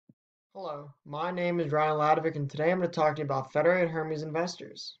Hello, my name is Ryan Ladovic, and today I'm going to talk to you about Federated Hermes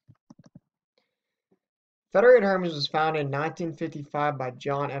investors. Federated Hermes was founded in 1955 by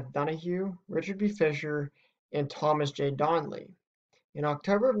John F. Donahue, Richard B. Fisher, and Thomas J. Donnelly. In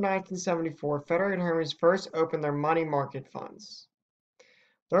October of 1974, Federated Hermes first opened their money market funds.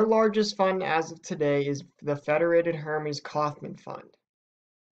 Their largest fund as of today is the Federated Hermes Kaufman Fund.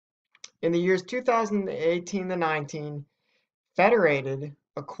 In the years 2018 to 19, Federated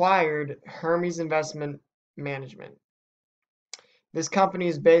acquired Hermes Investment Management. This company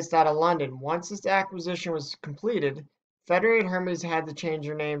is based out of London. Once this acquisition was completed, Federated Hermes had to change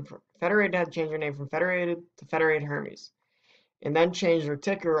their name from Federated to Federated Hermes, and then change their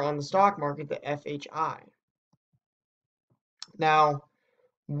ticker on the stock market to FHI. Now,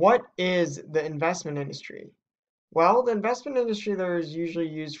 what is the investment industry? Well, the investment industry there is usually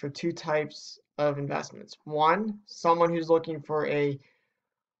used for two types of investments. One, someone who's looking for a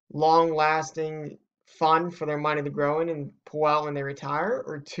long-lasting fund for their money to grow in and pull out when they retire,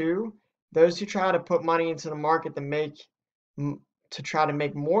 or two, those who try to put money into the market to try to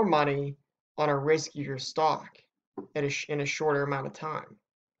make more money on a riskier stock in a shorter amount of time.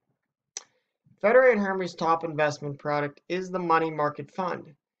 Federated Hermes' top investment product is the money market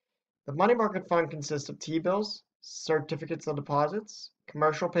fund. The money market fund consists of T-bills, certificates of deposits,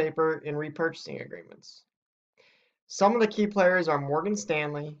 commercial paper, and repurchasing agreements. Some of the key players are Morgan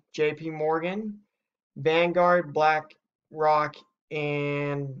Stanley, JP Morgan, Vanguard, BlackRock,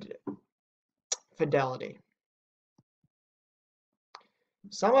 and Fidelity.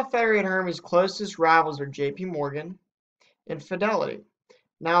 Some of Federated Hermes' closest rivals are JP Morgan and Fidelity.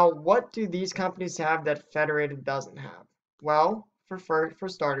 Now, what do these companies have that Federated doesn't have? Well, for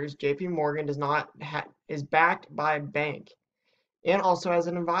starters, JP Morgan is backed by a bank and also has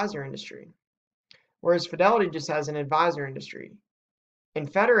an advisor industry, whereas Fidelity just has an advisor industry. And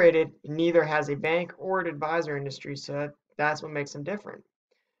Federated neither has a bank or an advisor industry, so that's what makes them different.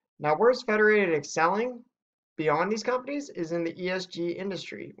 Now, where's Federated excelling beyond these companies is in the ESG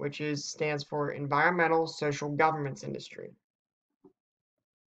industry, which stands for Environmental Social Governance industry.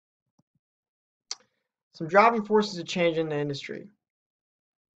 Some driving forces of change in the industry.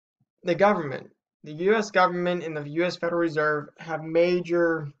 The government. The U.S. government and the U.S. Federal Reserve have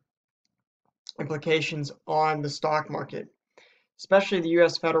major implications on the stock market, especially the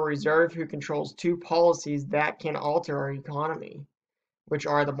U.S. Federal Reserve, who controls two policies that can alter our economy, which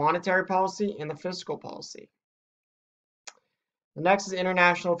are the monetary policy and the fiscal policy. The next is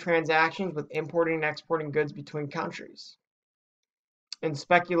international transactions with importing and exporting goods between countries. And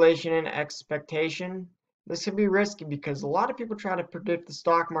speculation and expectation. This can be risky because a lot of people try to predict the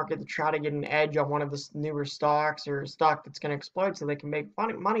stock market to try to get an edge on one of the newer stocks or a stock that's going to explode so they can make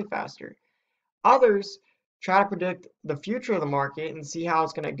money faster. Others try to predict the future of the market and see how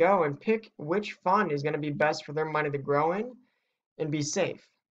it's going to go and pick which fund is going to be best for their money to grow in and be safe.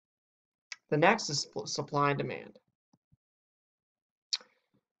 The next is supply and demand.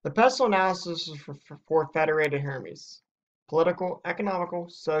 The pestle analysis is for Federated Hermes: political, economical,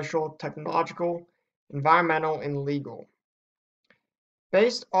 social, technological, environmental, and legal.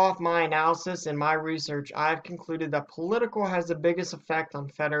 Based off my analysis and my research, I've concluded that political has the biggest effect on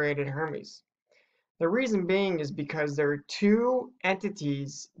Federated Hermes. The reason being is because there are two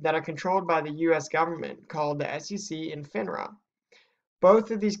entities that are controlled by the U.S. government called the SEC and FINRA.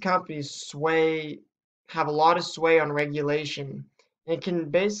 Both of these companies have a lot of sway on regulation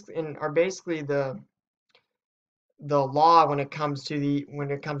and are basically the law when it comes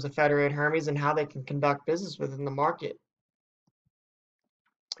to Federated Hermes and how they can conduct business within the market.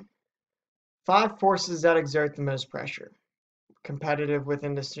 5 forces that exert the most pressure. Competitive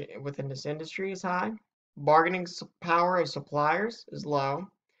within this industry is high. Bargaining power of suppliers is low.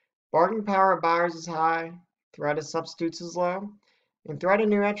 Bargaining power of buyers is high. Threat of substitutes is low. And threat of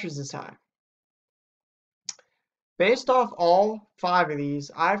new entries is high. Based off all 5 of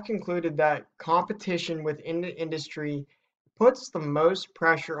these, I've concluded that competition within the industry puts the most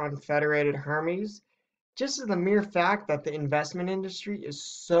pressure on Federated Hermes, just as the mere fact that the investment industry is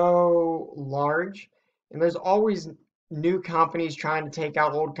so large, and there's always new companies trying to take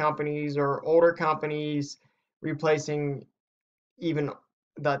out old companies or older companies replacing even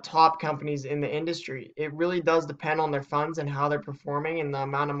the top companies in the industry. It really does depend on their funds and how they're performing and the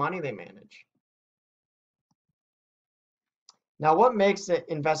amount of money they manage. Now, what makes the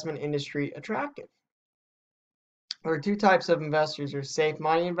investment industry attractive? There are 2 types of investors. There's safe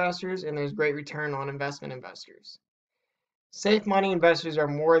money investors and there's great return on investment investors. Safe money investors are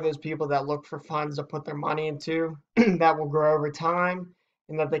more of those people that look for funds to put their money into that will grow over time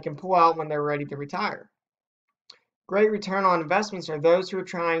and that they can pull out when they're ready to retire. Great return on investments are those who are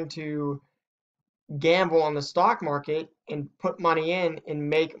trying to gamble on the stock market and put money in and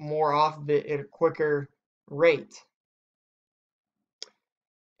make more off of it at a quicker rate.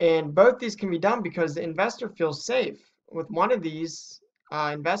 And both these can be done because the investor feels safe. With one of these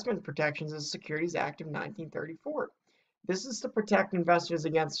investment protections is the Securities Act of 1934. This is to protect investors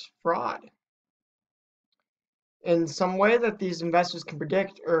against fraud. In some way that these investors can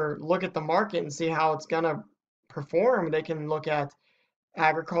predict or look at the market and see how it's going to perform, they can look at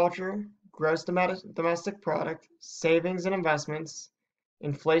agriculture, gross domestic product, savings and investments,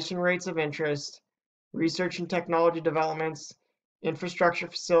 inflation rates of interest, research and technology developments, infrastructure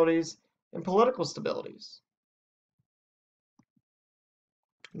facilities, and political stabilities.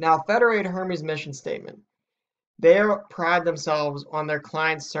 Now, Federated Hermes mission statement. They pride themselves on their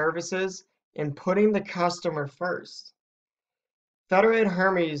client services and putting the customer first. Federated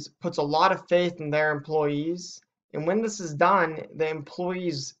Hermes puts a lot of faith in their employees, and when this is done, the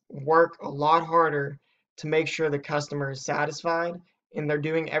employees work a lot harder to make sure the customer is satisfied, and they're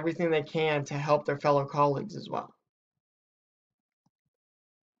doing everything they can to help their fellow colleagues as well.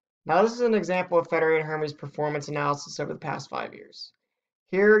 Now, this is an example of Federated Hermes performance analysis over the past 5 years.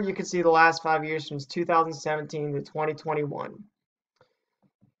 Here you can see the last 5 years from 2017 to 2021.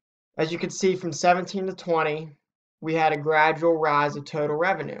 As you can see, from 17 to 20, we had a gradual rise of total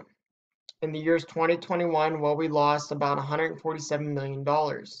revenue. In the years 2021, well, we lost about $147 million.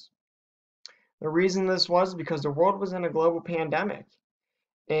 The reason this was because the world was in a global pandemic,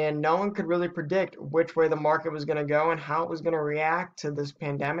 and no one could really predict which way the market was going to go and how it was going to react to this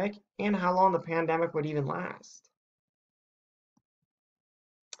pandemic and how long the pandemic would even last.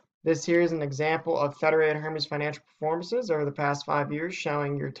 This here is an example of Federated Hermes financial performances over the past 5 years,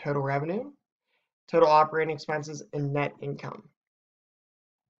 showing your total revenue, total operating expenses, and net income.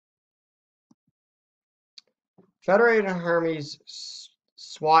 Federated Hermes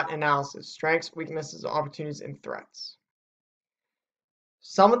SWOT analysis: strengths, weaknesses, opportunities, and threats.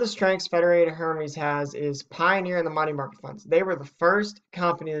 Some of the strengths Federated Hermes has is pioneer in the money market funds. They were the first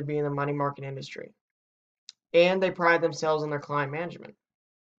company to be in the money market industry, and they pride themselves on their client management.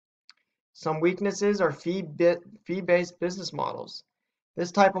 Some weaknesses are fee-based business models.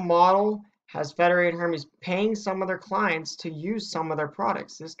 This type of model has Federated Hermes paying some of their clients to use some of their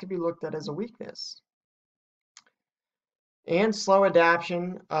products. This could be looked at as a weakness. And slow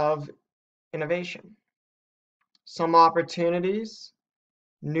adoption of innovation. Some opportunities,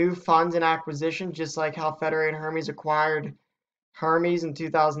 new funds and acquisition, just like how Federated Hermes acquired Hermes in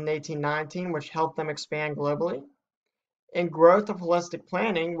 2018-19, which helped them expand globally. And growth of holistic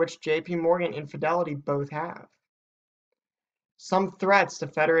planning, which JP Morgan and Fidelity both have. Some threats to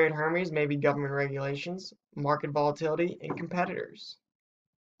Federated Hermes may be government regulations, market volatility, and competitors.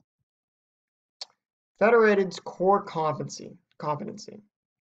 Federated's core competency.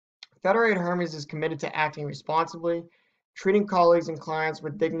 Federated Hermes is committed to acting responsibly, treating colleagues and clients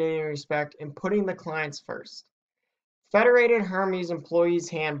with dignity and respect, and putting the clients first. Federated Hermes Employees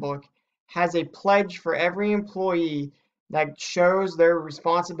Handbook has a pledge for every employee that shows their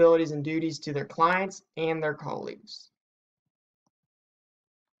responsibilities and duties to their clients and their colleagues.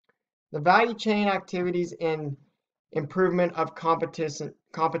 The value chain activities and improvement of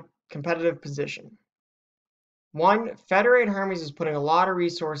competitive position. One, Federated Hermes is putting a lot of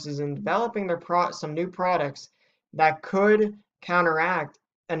resources in developing some new products that could counteract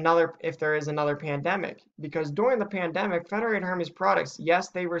if there is another pandemic. Because during the pandemic, Federated Hermes products, yes,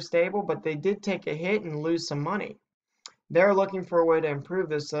 they were stable, but they did take a hit and lose some money. They're looking for a way to improve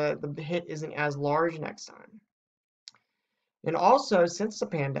this so that the hit isn't as large next time. And also, since the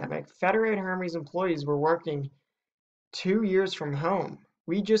pandemic, Federated Hermes employees were working 2 years from home.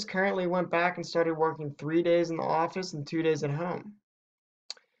 We just currently went back and started working 3 days in the office and 2 days at home.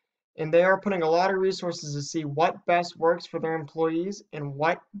 And they are putting a lot of resources to see what best works for their employees and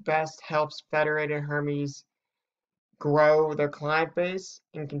what best helps Federated Hermes grow their client base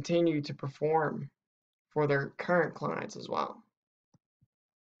and continue to perform for their current clients as well.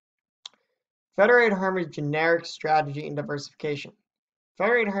 Federated Hermes generic strategy and diversification.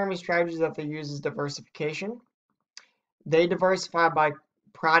 Federated Hermes strategies that they use is diversification. They diversify by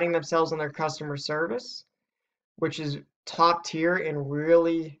priding themselves on their customer service, which is top tier and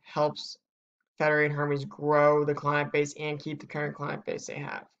really helps Federated Hermes grow the client base and keep the current client base they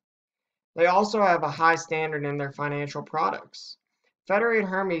have. They also have a high standard in their financial products. Federated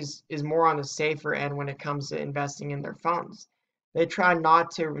Hermes is more on the safer end when it comes to investing in their funds. They try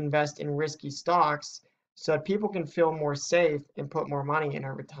not to invest in risky stocks so that people can feel more safe and put more money in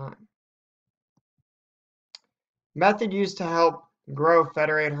over time. Method used to help grow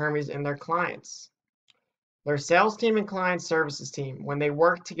Federated Hermes and their clients. Their sales team and client services team, when they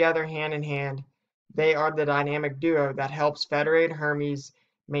work together hand in hand, they are the dynamic duo that helps Federated Hermes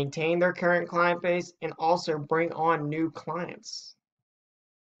maintain their current client base and also bring on new clients.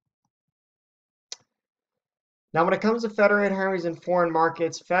 Now, when it comes to Federated Hermes in foreign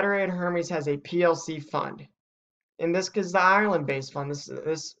markets, Federated Hermes has a PLC fund. And this is the Ireland-based fund.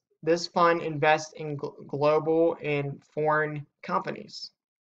 This fund invests in global and foreign companies.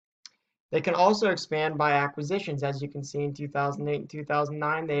 They can also expand by acquisitions. As you can see, in 2008 and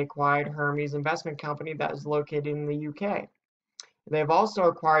 2009, they acquired Hermes Investment Company that is located in the UK. They've also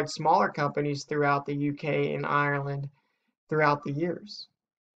acquired smaller companies throughout the UK and Ireland throughout the years.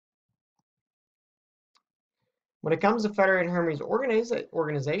 When it comes to Federated Hermes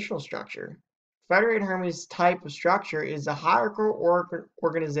organizational structure, Federated Hermes type of structure is a hierarchical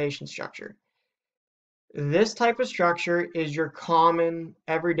organization structure. This type of structure is your common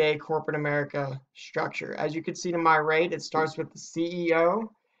everyday corporate America structure. As you can see to my right, it starts with the CEO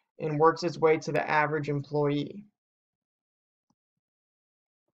and works its way to the average employee.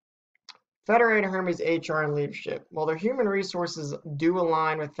 Federated Hermes HR and leadership. While their human resources do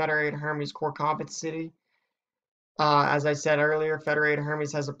align with Federated Hermes core competency, as I said earlier, Federated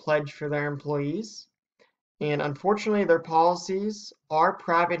Hermes has a pledge for their employees. And unfortunately, their policies are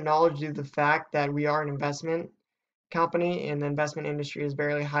private knowledge due to the fact that we are an investment company and the investment industry is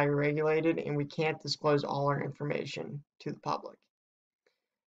very highly regulated and we can't disclose all our information to the public.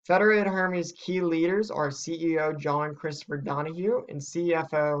 Federated Hermes key leaders are CEO John Christopher Donahue and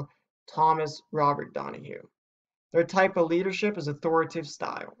CFO Thomas Robert Donahue. Their type of leadership is authoritative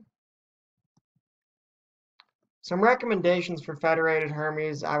style. Some recommendations for Federated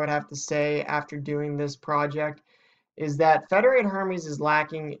Hermes, I would have to say after doing this project, is that Federated Hermes is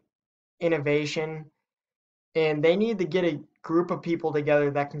lacking innovation and they need to get a group of people together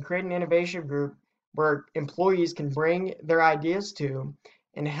that can create an innovation group where employees can bring their ideas to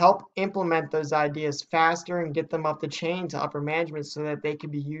and help implement those ideas faster and get them up the chain to upper management so that they can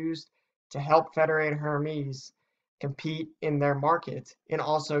be used to help Federated Hermes compete in their market and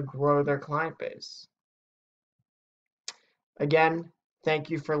also grow their client base. Again,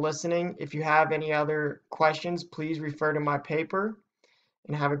 thank you for listening. If you have any other questions, please refer to my paper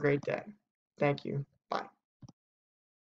and have a great day. Thank you.